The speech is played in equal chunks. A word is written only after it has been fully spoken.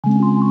Good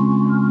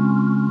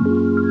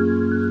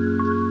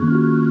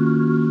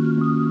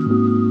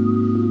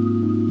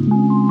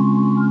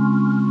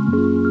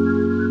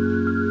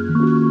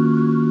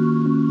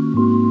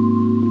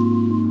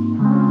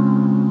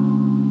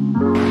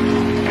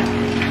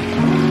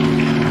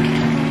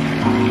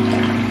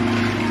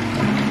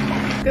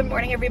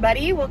morning,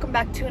 everybody. Welcome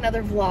back to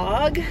another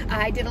vlog.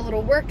 I did a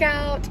little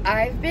workout.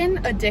 I've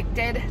been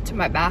addicted to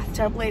my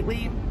bathtub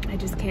lately. I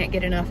just can't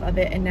get enough of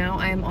it, and now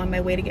I am on my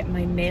way to get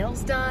my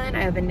nails done.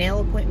 I have a nail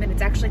appointment.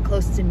 It's actually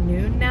close to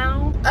noon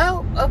now.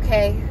 Oh,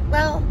 okay.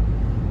 Well,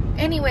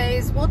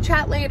 anyways, we'll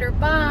chat later.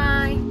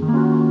 Bye.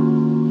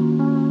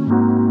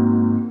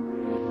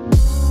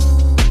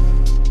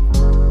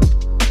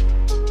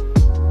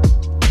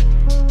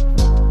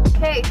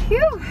 Okay,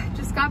 phew.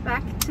 Just got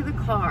back to the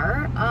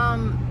car.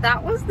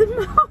 That was the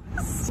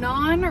most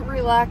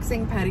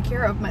non-relaxing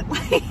pedicure of my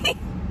life.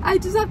 I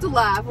just have to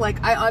laugh.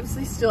 Like, I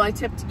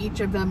tipped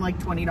each of them like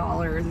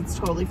 $20. It's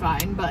totally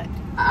fine, but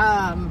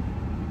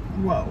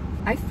whoa.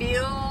 I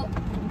feel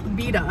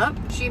beat up.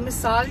 She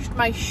massaged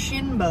my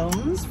shin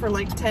bones for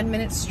like 10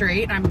 minutes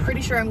straight. I'm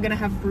pretty sure I'm gonna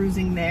have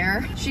bruising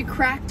there. She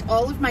cracked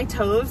all of my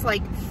toes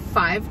like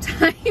 5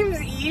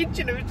 times each,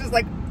 and it was just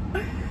like,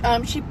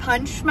 she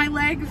punched my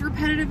legs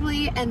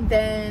repetitively and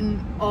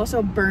then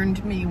also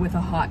burned me with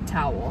a hot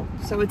towel.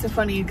 So it's a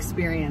funny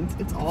experience.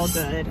 It's all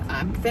good.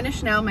 I'm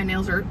finished now. My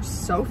nails are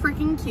so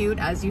freaking cute,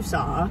 as you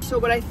saw. So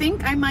what I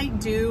think I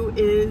might do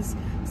is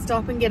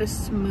stop and get a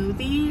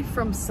smoothie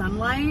from Sun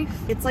Life.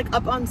 It's like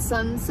up on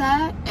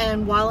Sunset,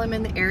 and while I'm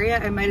in the area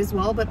I might as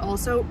well, but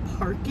also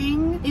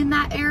parking in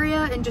that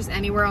area and just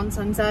anywhere on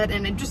Sunset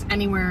and just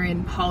anywhere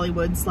in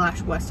Hollywood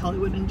 / West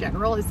Hollywood in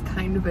general is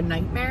kind of a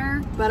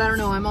nightmare. But I don't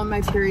know, I'm on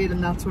my period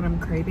and that's what I'm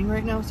craving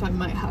right now, so I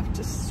might have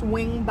to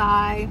swing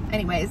by.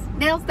 Anyways,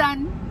 nails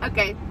done.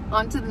 Okay,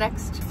 on to the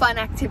next fun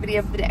activity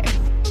of the day.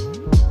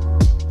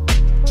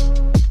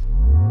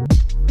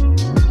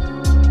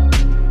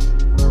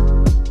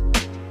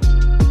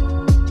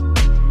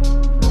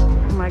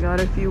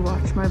 If you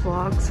watch my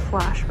vlogs,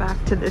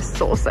 flashback to this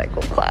Soul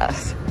Cycle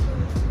class.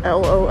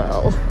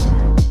 LOL.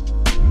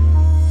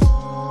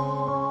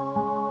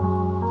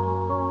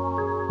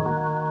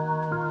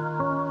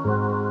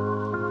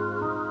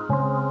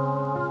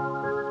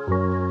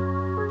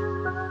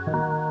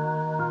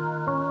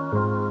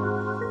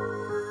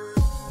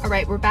 All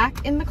right, we're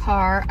back in the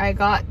car. I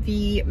got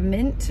the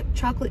mint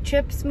chocolate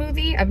chip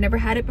smoothie. I've never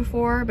had it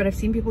before, but I've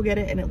seen people get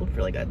it and it looked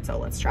really good. So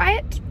let's try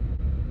it.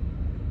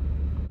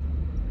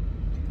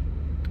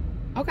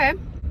 Okay,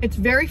 it's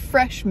very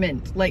fresh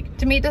mint. Like,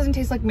 to me it doesn't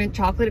taste like mint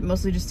chocolate, it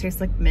mostly just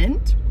tastes like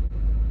mint.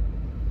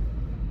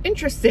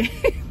 Interesting.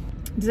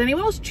 Does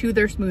anyone else chew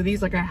their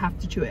smoothies like I have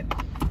to chew it?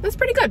 That's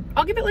pretty good.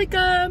 I'll give it like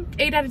a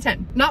 8 out of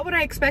 10. Not what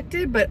I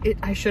expected, but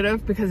I should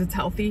have because it's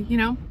healthy, you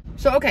know?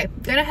 So okay,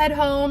 gonna head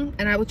home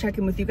and I will check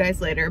in with you guys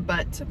later,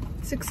 but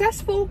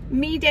successful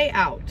me day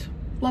out.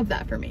 Love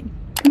that for me.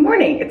 Good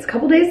morning. It's a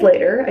couple days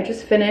later. I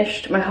just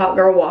finished my hot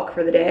girl walk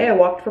for the day. I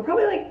walked for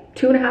probably like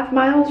 2.5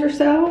 miles or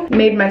so.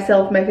 Made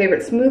myself my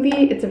favorite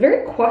smoothie. It's a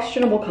very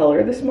questionable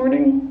color this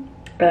morning.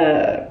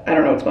 I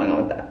don't know what's going on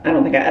with that. I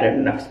don't think I added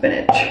enough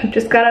spinach.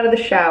 Just got out of the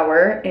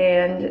shower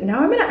and now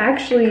I'm gonna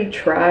actually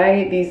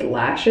try these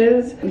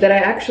lashes that I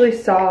actually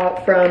saw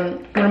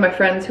from one of my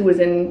friends who was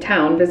in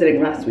town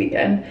visiting last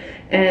weekend.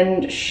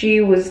 And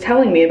she was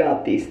telling me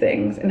about these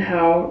things and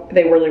how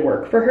they really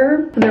work for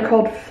her. And they're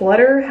called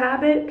Flutter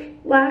Habit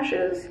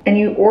lashes. And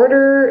you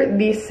order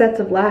these sets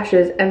of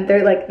lashes and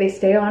they're like, they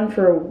stay on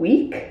for a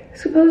week,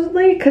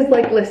 supposedly. Cause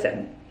like,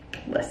 listen.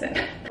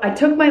 I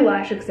took my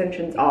lash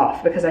extensions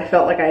off because I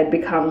felt like I had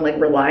become like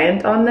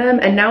reliant on them,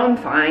 and now I'm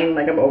fine,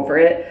 like I'm over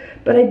it.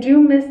 But I do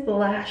miss the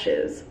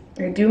lashes.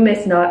 I do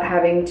miss not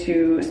having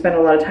to spend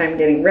a lot of time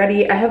getting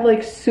ready. I have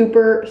like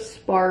super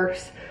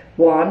sparse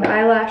blonde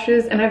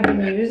eyelashes, and I've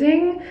been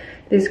using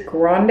this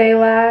Grand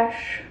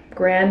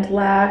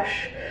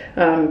Lash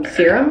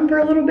serum for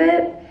a little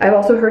bit. I've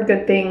also heard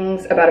good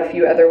things about a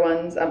few other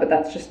ones, but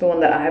that's just the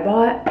one that I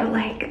bought. But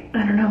like,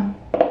 I don't know,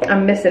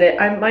 I'm missing it.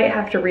 I might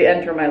have to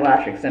re-enter my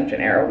lash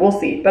extension era. We'll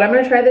see, but I'm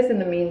gonna try this in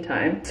the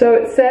meantime. So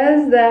it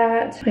says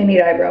that I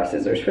need eyebrow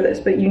scissors for this,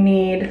 but you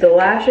need the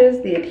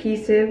lashes, the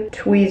adhesive,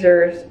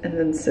 tweezers, and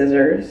then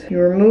scissors. You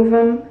remove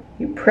them,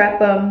 you prep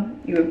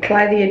them, you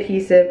apply the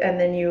adhesive, and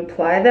then you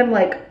apply them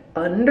like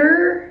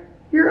under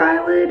your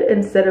eyelid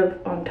instead of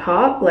on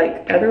top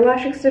like other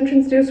lash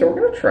extensions do. So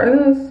we're gonna try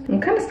this. I'm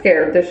kind of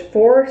scared. There's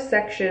 4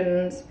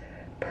 sections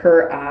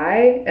per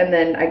eye, and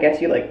then I guess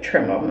you like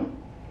trim them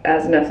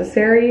as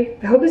necessary.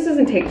 I hope this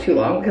doesn't take too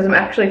long because I'm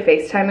actually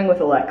FaceTiming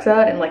with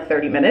Alexa in like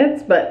 30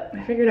 minutes, but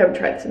I figured I would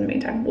try this in the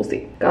meantime. We'll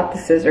see. Got the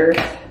scissors.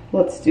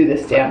 Let's do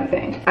this damn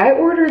thing. I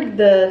ordered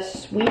the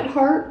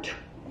Sweetheart.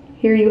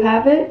 Here you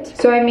have it.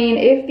 So I mean,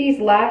 if these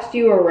last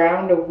you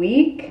around a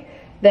week,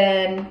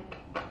 then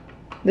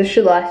this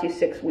should last you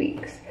 6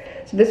 weeks.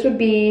 So this would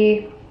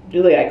be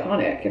really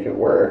iconic if it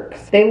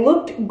works. They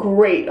looked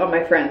great on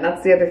my friend.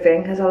 That's the other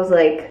thing, because I was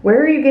like,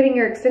 where are you getting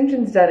your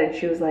extensions done? And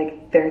she was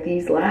like, they're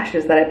these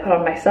lashes that I put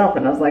on myself.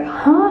 And I was like,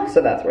 huh?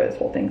 So that's where this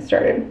whole thing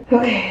started.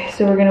 Okay,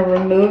 so we're gonna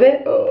remove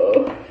it.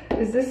 Oh,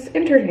 is this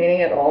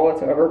entertaining at all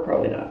whatsoever?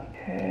 Probably not.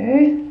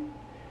 Okay.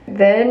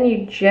 Then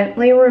you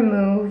gently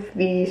remove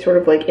the sort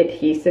of like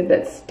adhesive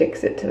that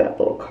sticks it to that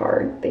little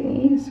card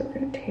thingy. So we're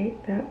gonna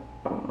take that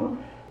off.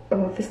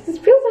 Oh, this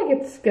feels like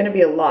it's gonna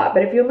be a lot,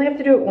 but if you only have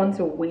to do it once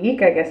a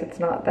week, I guess it's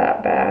not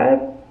that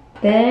bad.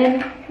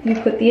 Then you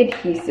put the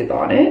adhesive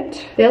on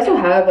it. They also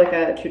have like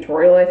a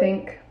tutorial, I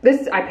think.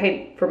 This, I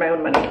paid for my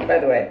own money, by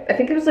the way. I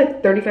think it was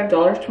like $35,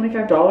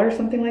 $25,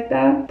 something like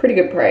that. Pretty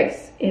good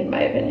price, in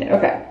my opinion.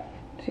 Okay,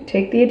 so you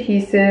take the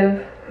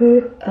adhesive.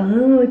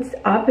 Oh, it's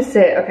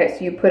opposite. Okay,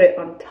 so you put it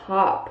on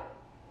top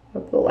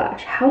of the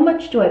lash. How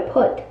much do I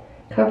put?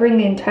 Covering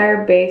the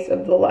entire base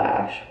of the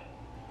lash.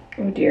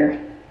 Oh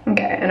dear.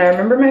 Okay, and I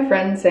remember my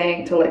friend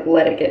saying to like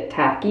let it get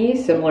tacky,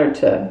 similar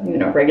to, you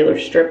know, regular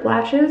strip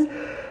lashes.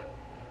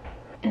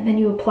 And then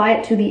you apply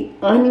it to the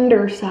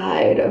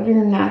underside of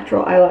your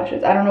natural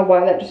eyelashes. I don't know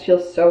why that just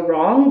feels so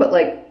wrong, but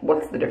like,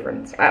 what's the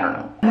difference? I don't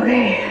know.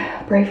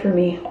 Okay, pray for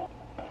me.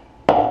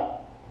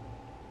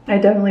 I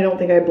definitely don't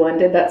think I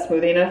blended that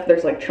smoothie enough.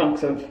 There's like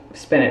chunks of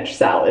spinach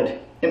salad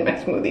in my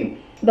smoothie.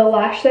 The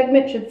lash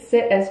segment should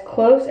sit as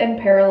close and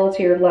parallel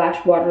to your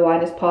lash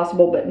waterline as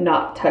possible, but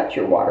not touch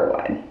your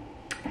waterline.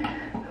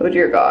 Oh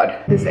dear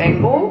God. This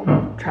angle,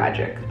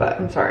 tragic, but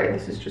I'm sorry,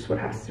 this is just what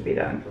has to be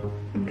done.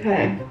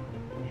 Okay,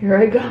 here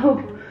I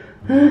go.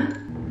 Oh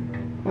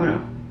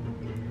no,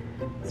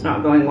 it's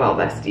not going well,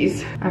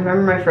 besties. I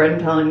remember my friend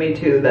telling me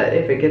too that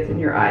if it gets in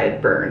your eye,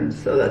 it burns,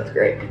 so that's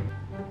great.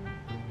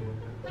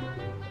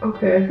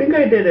 Okay, I think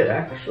I did it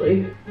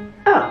actually.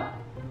 Oh,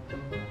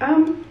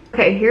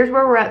 okay, here's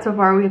where we're at so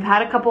far. We've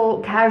had a couple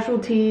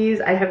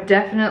casualties. I have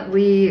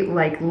definitely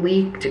like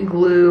leaked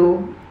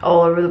glue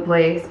all over the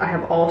place. I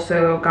have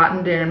also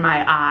gotten it in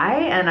my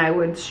eye, and I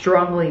would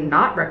strongly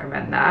not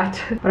recommend that.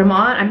 But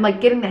I'm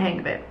like getting the hang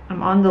of it.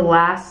 I'm on the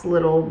last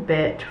little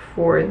bit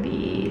for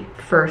the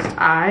first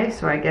eye,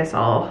 so I guess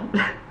I'll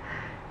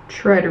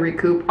try to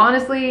recoup.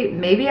 Honestly,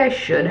 maybe I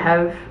should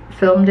have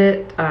filmed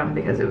it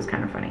because it was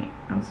kind of funny.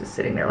 I was just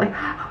sitting there like,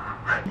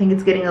 I think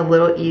it's getting a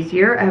little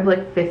easier. I have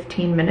like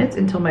 15 minutes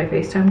until my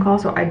FaceTime call,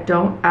 so I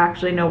don't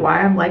actually know why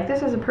I'm like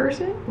this as a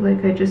person.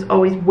 Like, I just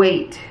always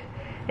wait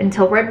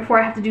until right before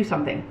I have to do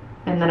something.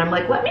 And then I'm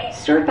like, let me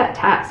start that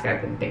task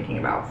I've been thinking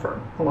about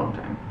for a long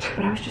time.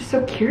 But I was just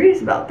so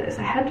curious about this.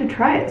 I had to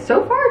try it.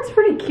 So far, it's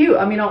pretty cute.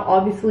 I mean, I'll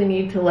obviously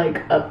need to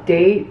like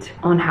update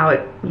on how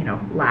it, you know,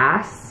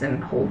 lasts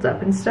and holds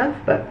up and stuff,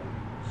 but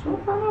so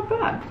far not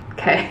bad.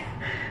 Okay.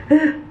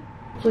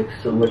 It's like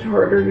so much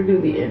harder to do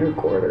the inner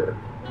quarter.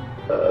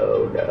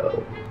 Oh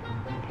no.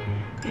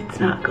 It's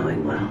not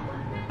going well.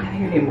 I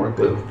think I need more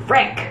glue.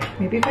 Frank!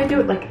 Maybe if I do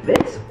it like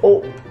this.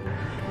 Oh.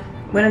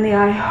 Went in the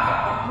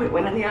eye. Oh, it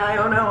went in the eye.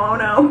 Oh no, oh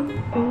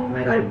no. Oh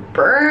my God, it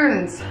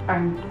burns.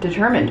 I'm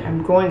determined.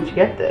 I'm going to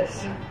get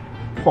this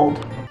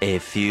pulled. A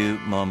few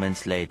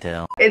moments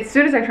later. As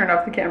soon as I turned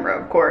off the camera,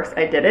 of course,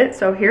 I did it.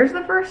 So here's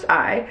the first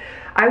eye.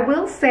 I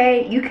will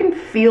say you can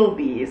feel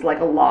these like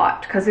a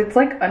lot because it's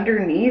like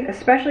underneath,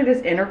 especially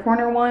this inner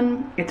corner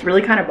one. It's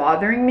really kind of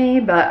bothering me,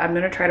 but I'm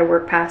gonna try to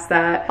work past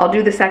that. I'll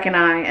do the second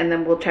eye and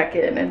then we'll check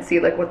in and see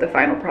like what the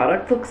final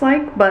product looks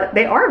like. But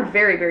they are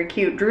very, very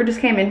cute. Drew just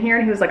came in here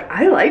and he was like,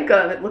 I like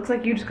them. It looks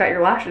like you just got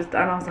your lashes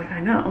done. I was like, I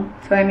know.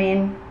 So I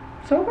mean,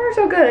 so far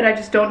so good. I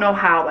just don't know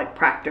how like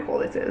practical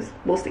this is.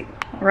 We'll see.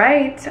 All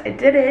right, I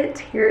did it.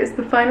 Here is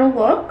the final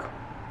look.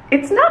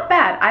 It's not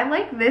bad. I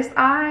like this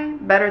eye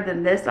better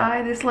than this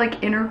eye. This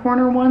like inner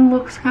corner one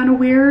looks kind of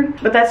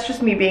weird, but that's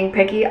just me being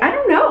picky. I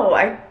don't know.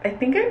 I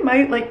think I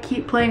might like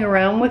keep playing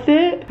around with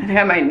it. I think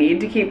I might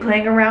need to keep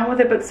playing around with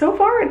it, but so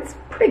far it's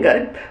pretty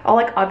good. I'll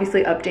like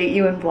obviously update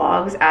you in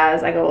vlogs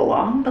as I go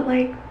along, but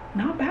like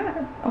not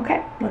bad.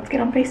 Okay, let's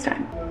get on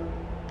FaceTime.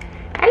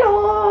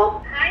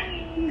 Hello. Hi.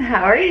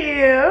 How are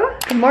you?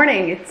 Good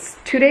morning. It's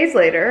 2 days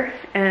later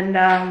and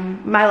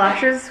my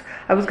lashes,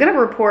 I was gonna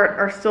report,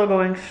 are still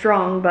going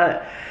strong,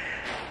 but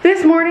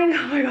this morning,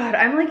 oh my God,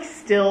 I'm like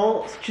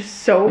still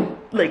just so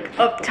like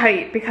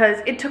uptight because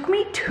it took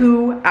me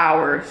 2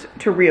 hours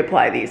to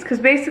reapply these. Cause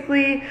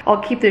basically,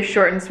 I'll keep this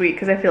short and sweet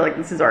because I feel like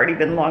this has already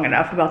been long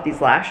enough about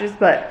these lashes,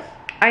 but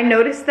I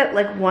noticed that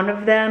like one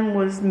of them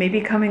was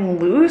maybe coming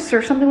loose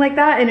or something like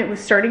that, and it was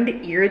starting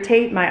to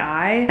irritate my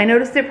eye. I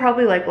noticed it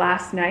probably like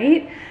last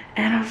night,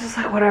 and I was just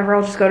like, whatever,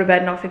 I'll just go to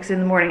bed and I'll fix it in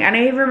the morning. And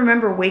I even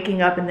remember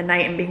waking up in the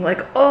night and being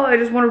like, oh, I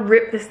just want to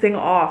rip this thing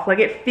off. Like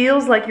it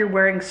feels like you're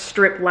wearing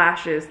strip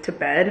lashes to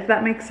bed, if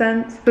that makes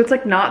sense. So it's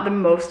like not the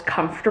most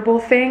comfortable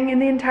thing in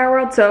the entire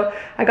world. So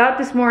I got up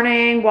this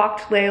morning,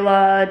 walked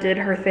Layla, did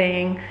her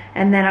thing,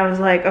 and then I was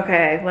like,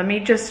 okay, let me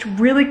just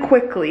really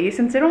quickly,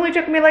 since it only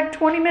took me like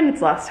 20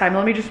 minutes last time,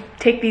 let me just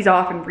take these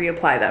off and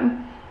reapply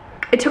them.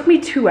 It took me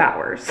 2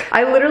 hours.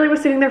 I literally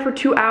was sitting there for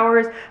 2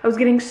 hours. I was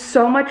getting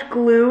so much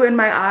glue in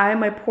my eye.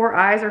 My poor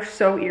eyes are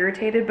so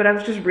irritated, but I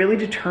was just really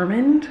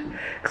determined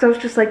because I was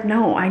just like,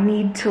 no, I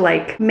need to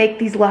like make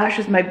these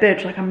lashes my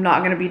bitch. Like I'm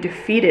not gonna be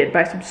defeated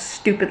by some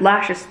stupid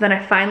lashes. So then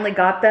I finally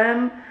got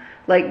them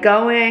like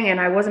going and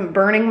I wasn't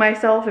burning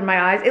myself in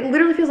my eyes. It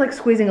literally feels like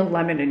squeezing a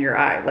lemon in your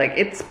eye. Like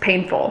it's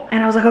painful.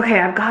 And I was like, okay,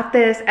 I've got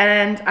this,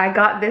 and I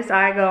got this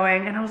eye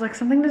going, and I was like,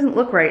 something doesn't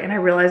look right. And I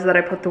realized that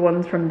I put the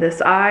ones from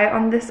this eye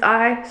on this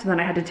eye. So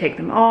then I had to take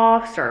them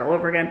off, start all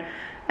over again.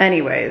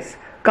 Anyways,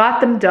 got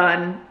them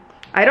done.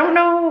 I don't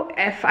know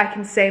if I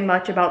can say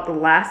much about the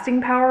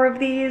lasting power of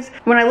these.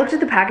 When I looked at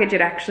the package, it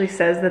actually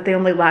says that they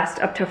only last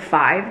up to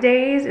 5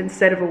 days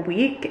instead of a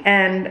week,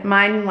 and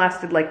mine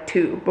lasted like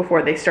 2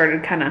 before they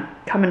started kind of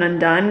coming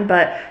undone.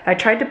 But I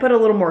tried to put a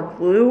little more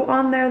glue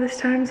on there this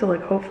time, so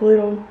like hopefully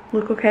it'll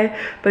look okay.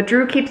 But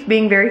Drew keeps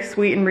being very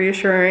sweet and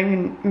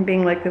reassuring and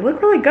being like, they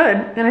look really good,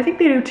 and I think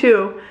they do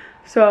too.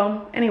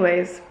 So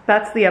anyways,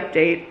 that's the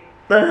update.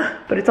 Ugh.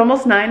 But it's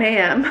almost 9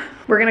 a.m.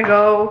 We're gonna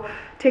go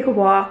take a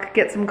walk,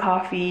 get some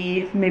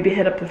coffee, maybe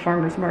hit up the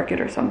farmer's market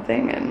or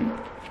something, and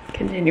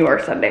continue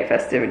our Sunday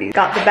festivities.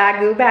 Got the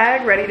Bagoo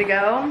bag ready to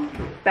go.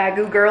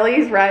 Bagoo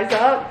girlies, rise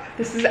up.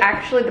 This is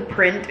actually, the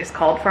print is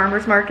called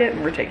Farmer's Market,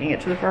 and we're taking it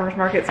to the farmer's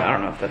market, so I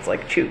don't know if that's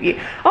like chuggy.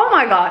 Oh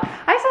my God,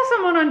 I saw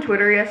someone on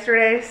Twitter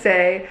yesterday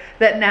say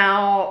that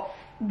now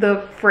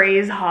the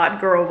phrase hot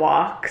girl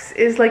walks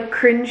is like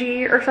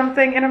cringy or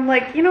something, and I'm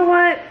like, you know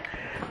what?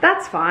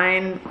 That's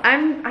fine.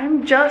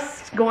 I'm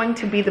just going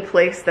to be the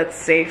place that's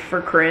safe for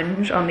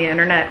cringe on the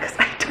internet because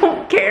I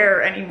don't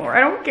care anymore. I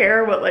don't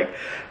care what like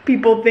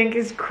people think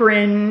is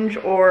cringe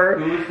or...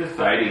 Who's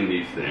deciding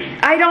these things?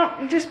 I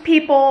don't, just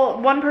people,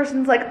 one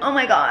person's like, oh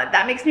my God,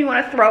 that makes me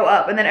want to throw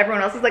up. And then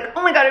everyone else is like,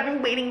 oh my God, I've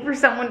been waiting for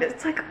someone to,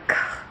 it's like,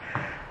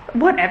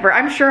 whatever.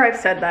 I'm sure I've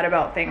said that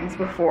about things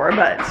before,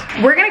 but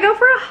we're gonna go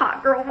for a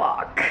hot girl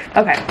walk.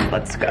 Okay,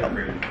 let's go.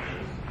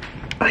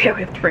 Oh yeah, we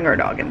have to bring our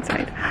dog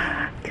inside.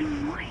 Good morning.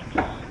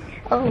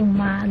 Oh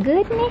my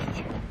goodness.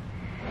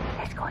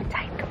 Let's go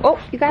inside. Oh,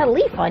 you got a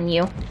leaf on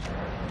you.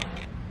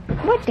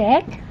 What,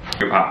 Dad?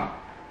 Your pop.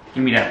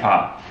 Give me that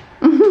pop.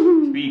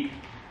 Speak.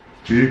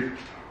 Speak.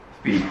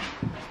 Speak.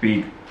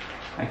 Speak.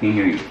 I can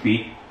hear you.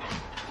 Speak.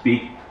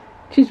 Speak.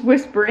 She's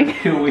whispering.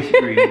 You're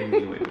whispering.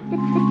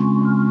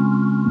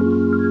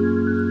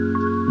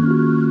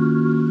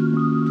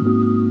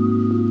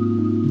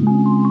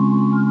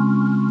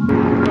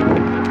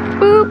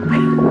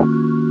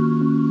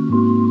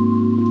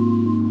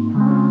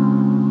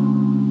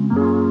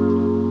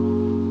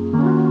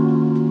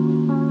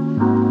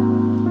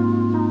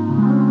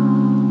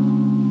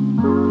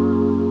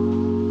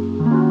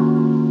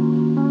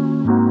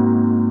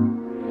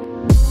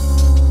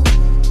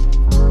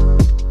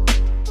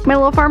 My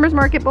little farmer's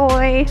market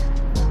boy.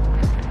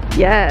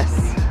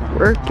 Yes,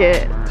 work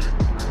it.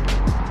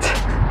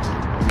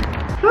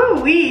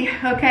 Ooh-wee.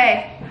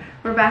 Okay,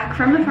 we're back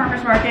from the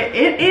farmer's market.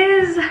 It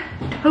is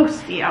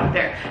toasty out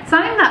there. It's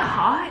not even that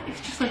hot.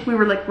 It's just like we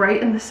were like right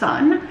in the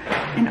sun,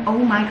 and oh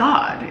my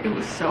God, it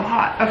was so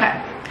hot.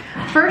 Okay,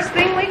 first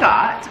thing we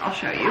got, I'll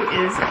show you,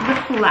 is the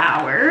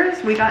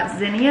flowers. We got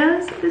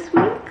zinnias this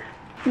week.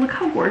 Look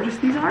how gorgeous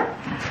these are.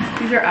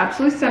 These are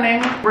absolutely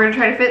stunning. We're gonna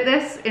try to fit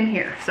this in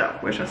here, so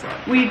wish us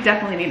luck. We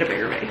definitely need a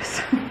bigger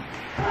vase.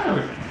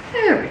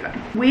 It'll be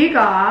fun. We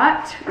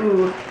got,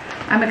 ooh,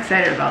 I'm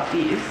excited about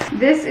these.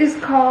 This is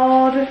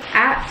called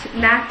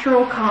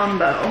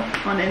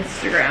 @NaturalCombo on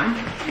Instagram.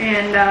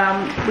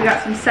 And we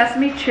got some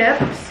sesame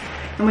chips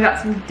and we got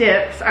some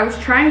dips. I was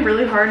trying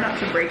really hard not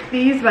to break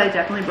these, but I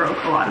definitely broke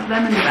a lot of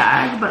them in the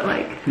bag, but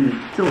like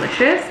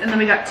delicious. And then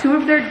we got 2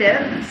 of their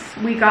dips.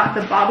 We got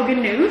the baba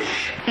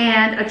ganoush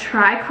and a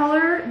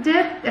tricolor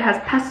dip. It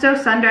has pesto,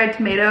 sun-dried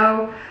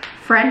tomato,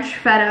 French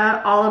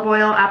feta, olive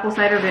oil, apple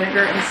cider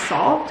vinegar, and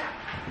salt.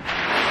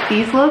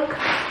 These look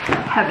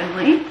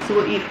heavenly, so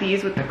we'll eat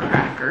these with the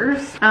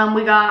crackers.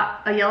 We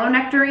got a yellow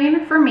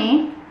nectarine for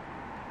me,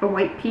 a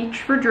white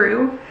peach for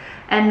Drew,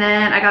 and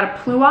then I got a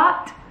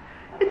pluot.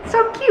 It's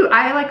so cute.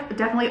 I like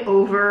definitely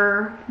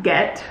over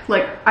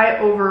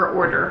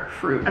order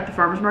fruit at the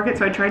farmer's market,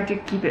 so I tried to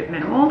keep it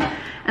minimal.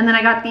 And then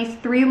I got these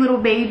 3 little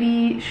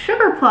baby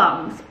sugar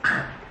plums.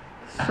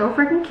 So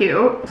freaking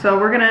cute. So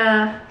we're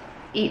gonna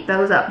eat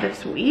those up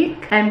this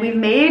week. And we've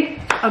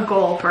made a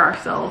goal for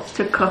ourselves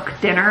to cook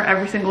dinner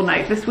every single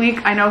night this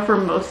week. I know for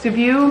most of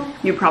you,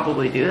 you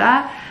probably do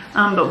that,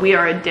 but we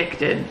are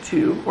addicted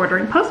to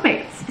ordering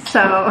Postmates.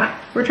 So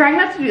we're trying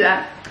not to do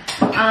that.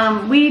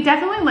 We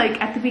definitely,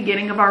 like, at the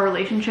beginning of our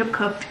relationship,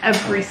 cooked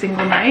every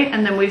single night,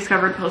 and then we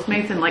discovered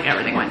Postmates and like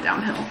everything went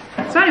downhill.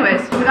 So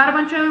anyways, we got a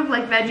bunch of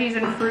like veggies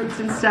and fruits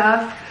and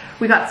stuff.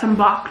 We got some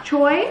bok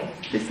choy.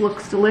 This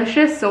looks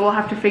delicious, so we'll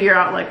have to figure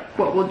out like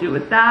what we'll do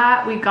with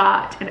that. We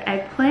got an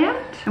eggplant,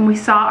 and we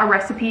saw a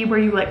recipe where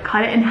you like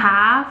cut it in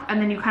half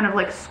and then you kind of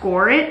like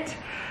score it,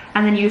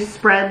 and then you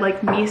spread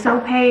like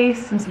miso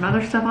paste and some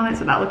other stuff on it,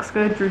 so that looks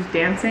good. Drew's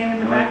dancing in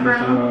the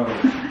background.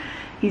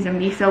 He's a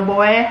miso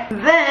boy.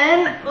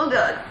 Then, oh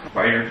god.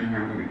 Spiders in here,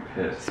 I'm gonna be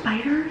pissed.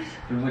 Spiders?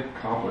 There's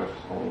like cobwebs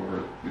all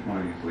over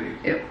one of these leaves.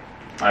 Yep.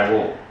 I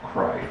will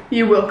cry.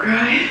 You will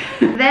cry.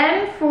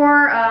 Then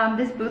for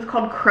this booth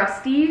called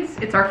Krusty's,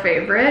 it's our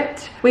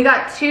favorite. We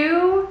got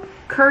 2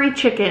 curry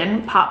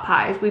chicken pot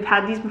pies. We've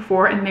had these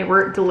before and they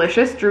were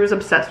delicious. Drew's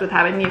obsessed with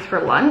having these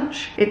for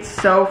lunch. It's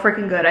so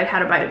freaking good. I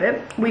had a bite of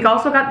it. We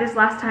also got this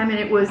last time and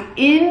it was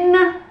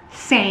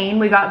insane.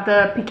 We got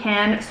the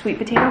pecan sweet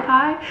potato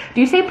pie.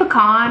 Do you say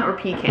pecan or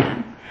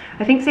pecan?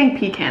 I think saying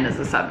pecan is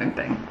a southern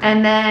thing.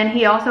 And then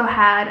he also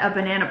had a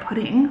banana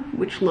pudding,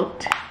 which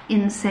looked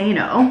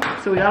insano.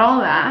 So we got all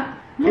of that.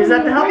 Is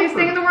that the healthiest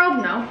thing in the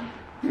world? No.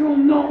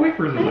 No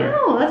wafers in there. I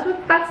know,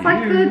 that's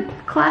like the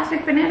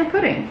classic banana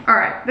pudding. All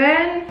right,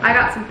 then I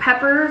got some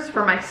peppers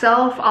for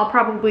myself.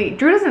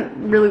 Drew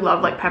doesn't really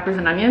love like peppers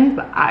and onions,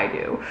 but I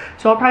do.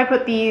 So I'll probably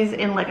put these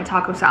in like a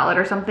taco salad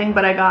or something,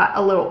 but I got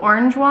a little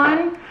orange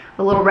one,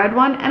 a little red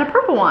one, and a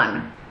purple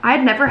one. I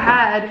had never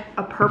had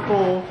a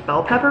purple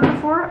bell pepper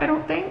before, I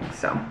don't think,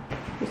 so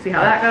we'll see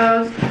how that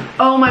goes.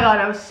 Oh my God,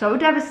 I was so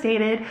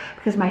devastated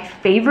because my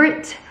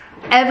favorite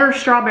ever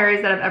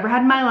strawberries that I've ever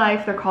had in my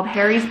life, they're called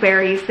Harry's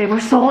Berries. They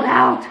were sold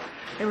out.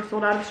 They were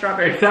sold out of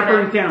strawberries. Except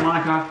for in Santa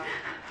Monica.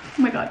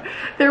 Oh my God.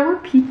 There were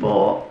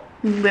people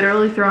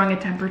literally throwing a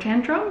temper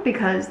tantrum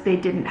because they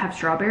didn't have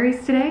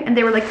strawberries today. And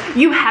they were like,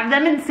 you have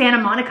them in Santa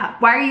Monica.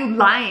 Why are you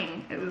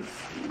lying? It was...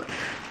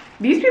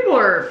 These people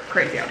are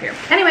crazy out here.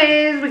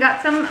 Anyways, we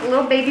got some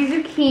little baby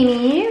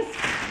zucchinis.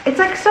 It's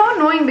like so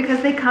annoying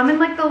because they come in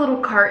like the little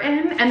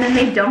carton and then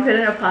they dump it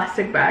in a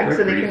plastic bag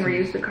so they can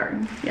reuse the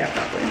carton. Yeah,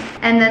 probably.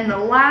 And then the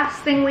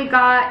last thing we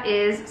got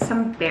is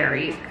some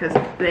berries because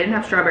they didn't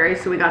have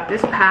strawberries. So we got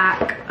this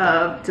pack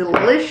of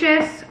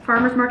delicious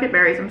farmer's market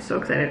berries. I'm so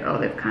excited. Oh,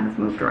 they've kind of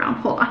moved around.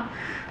 Hold on.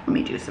 Let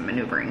me do some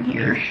maneuvering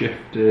here. They're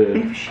shifted.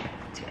 They've shifted.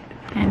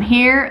 And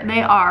here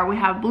they are. We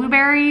have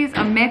blueberries,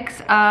 a mix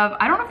of,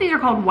 I don't know if these are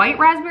called white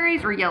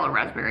raspberries or yellow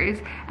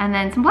raspberries, and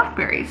then some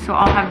blackberries. So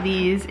I'll have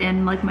these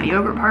in like my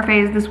yogurt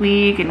parfaits this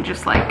week and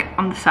just like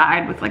on the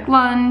side with like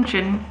lunch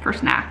and for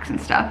snacks and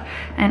stuff.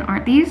 And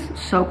aren't these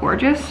so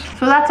gorgeous?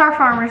 So that's our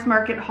farmer's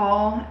market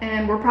haul,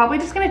 and we're probably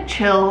just gonna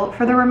chill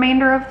for the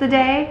remainder of the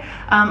day.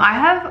 I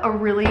have a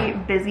really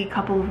busy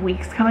couple of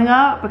weeks coming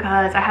up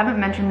because I haven't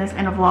mentioned this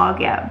in a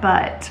vlog yet,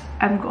 but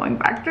I'm going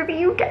back to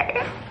the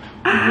UK.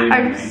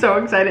 I'm so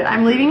excited.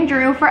 I'm leaving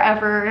Drew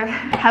forever.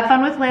 Have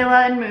fun with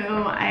Layla and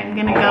Moo. I'm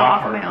gonna go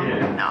off on my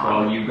own. No.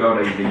 Well, you go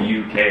to the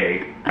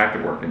UK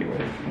after work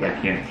anyway. Yeah.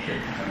 I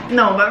can't.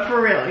 No, but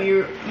for real,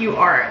 you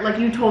are like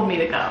you told me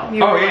to go.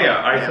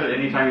 I said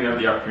anytime you have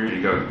the opportunity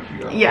to go, you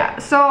should go. Yeah.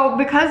 So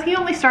because he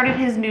only started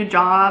his new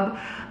job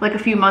like a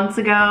few months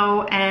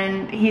ago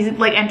and he's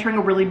like entering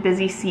a really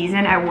busy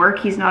season at work,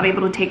 he's not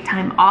able to take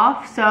time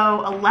off.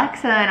 So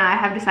Alexa and I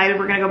have decided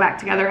we're gonna go back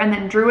together, and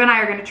then Drew and I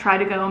are gonna try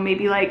to go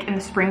maybe like in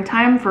the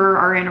springtime for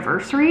our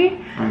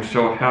anniversary. I'm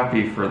so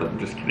happy for them.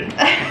 Just kidding.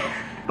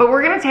 But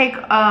we're gonna take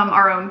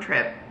our own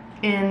trip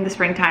in the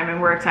springtime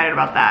and we're excited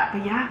about that.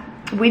 But yeah,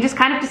 we just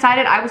kind of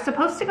decided I was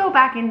supposed to go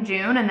back in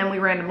June and then we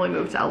randomly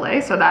moved to LA,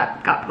 so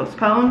that got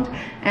postponed,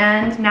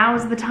 and now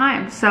is the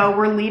time. So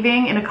we're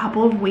leaving in a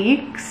couple of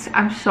weeks.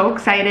 I'm so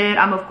excited.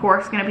 I'm of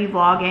course gonna be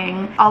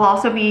vlogging. I'll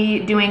also be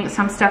doing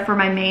some stuff for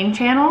my main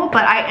channel,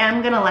 but I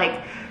am gonna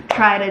like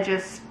try to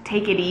just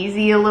take it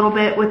easy a little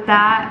bit with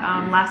that.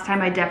 Last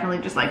time I definitely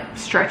just like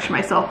stretched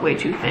myself way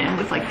too thin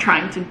with like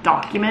trying to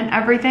document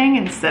everything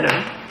instead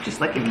of just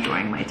like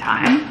enjoying my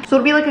time. So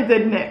it'll be like a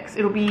good mix.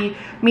 It'll be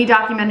me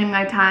documenting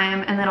my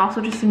time and then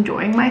also just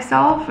enjoying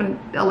myself, and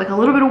like a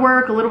little bit of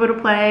work, a little bit of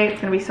play.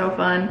 It's gonna be so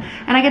fun.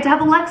 And I get to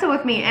have Alexa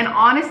with me. And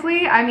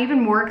honestly, I'm even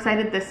more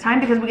excited this time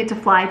because we get to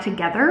fly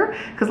together.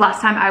 Because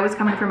last time I was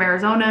coming from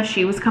Arizona,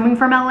 she was coming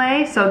from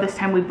LA. So this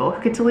time we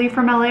both get to leave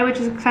from LA, which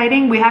is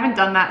exciting. We haven't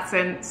done that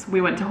since we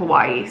went to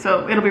Hawaii.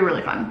 So it'll be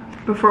really fun.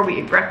 Before we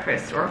eat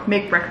breakfast or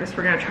make breakfast,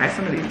 we're gonna try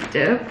some of these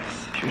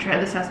dips. Should we try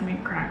the sesame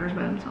crackers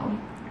by themselves?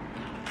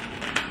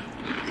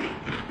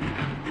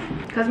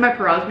 Because my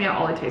parosmia,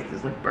 all I taste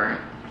is like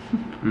burnt.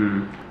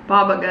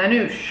 Baba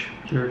ganoush.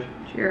 Cheers.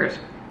 Cheers.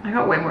 I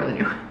got way more than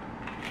you.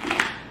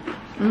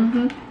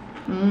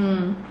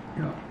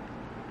 Yeah.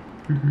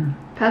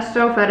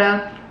 Pesto,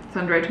 feta,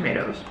 sun-dried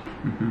tomatoes.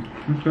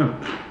 That's good.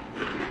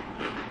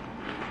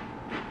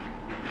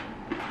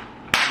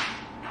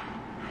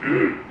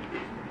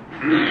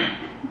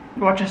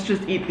 Watch us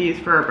just eat these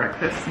for our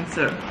breakfast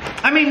instead of,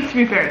 I mean, to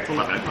be fair, it's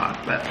 11 o'clock,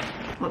 but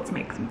let's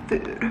make some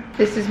food.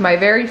 This is my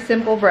very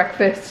simple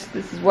breakfast.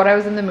 This is what I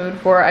was in the mood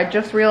for. I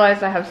just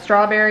realized I have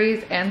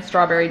strawberries and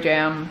strawberry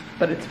jam,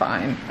 but it's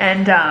fine.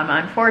 And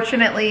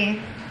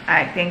unfortunately,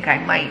 I think I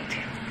might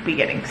be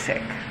getting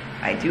sick.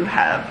 I do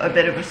have a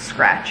bit of a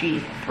scratchy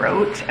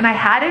throat, and I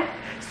had it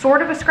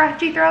sort of a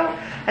scratchy throat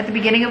at the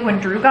beginning of when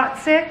Drew got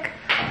sick,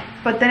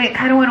 but then it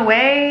kind of went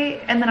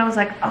away, and then I was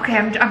like, okay,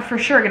 I'm for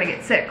sure gonna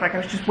get sick. Like I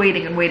was just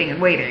waiting and waiting and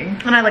waiting.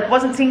 And I like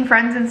wasn't seeing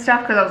friends and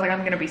stuff because I was like,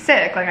 I'm gonna be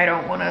sick. Like I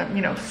don't wanna,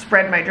 you know,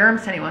 spread my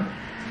germs to anyone.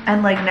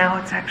 And like now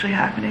it's actually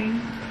happening.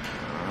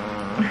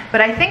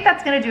 But I think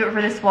that's gonna do it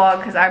for this vlog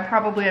because I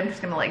probably am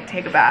just gonna like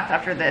take a bath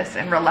after this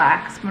and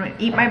relax. I'm gonna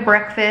eat my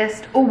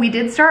breakfast. Oh, we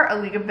did start A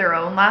League of Their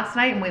Own last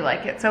night and we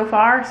like it so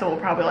far. So we'll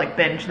probably like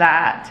binge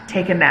that,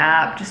 take a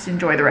nap, just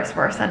enjoy the rest of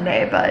our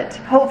Sunday. But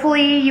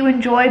hopefully you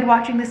enjoyed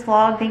watching this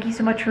vlog. Thank you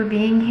so much for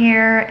being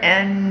here.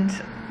 And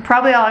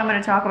probably all I'm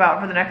gonna talk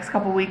about for the next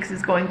couple weeks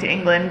is going to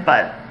England,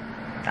 but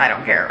I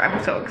don't care.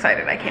 I'm so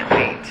excited, I can't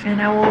wait.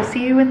 And I will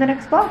see you in the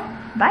next vlog.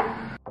 Bye.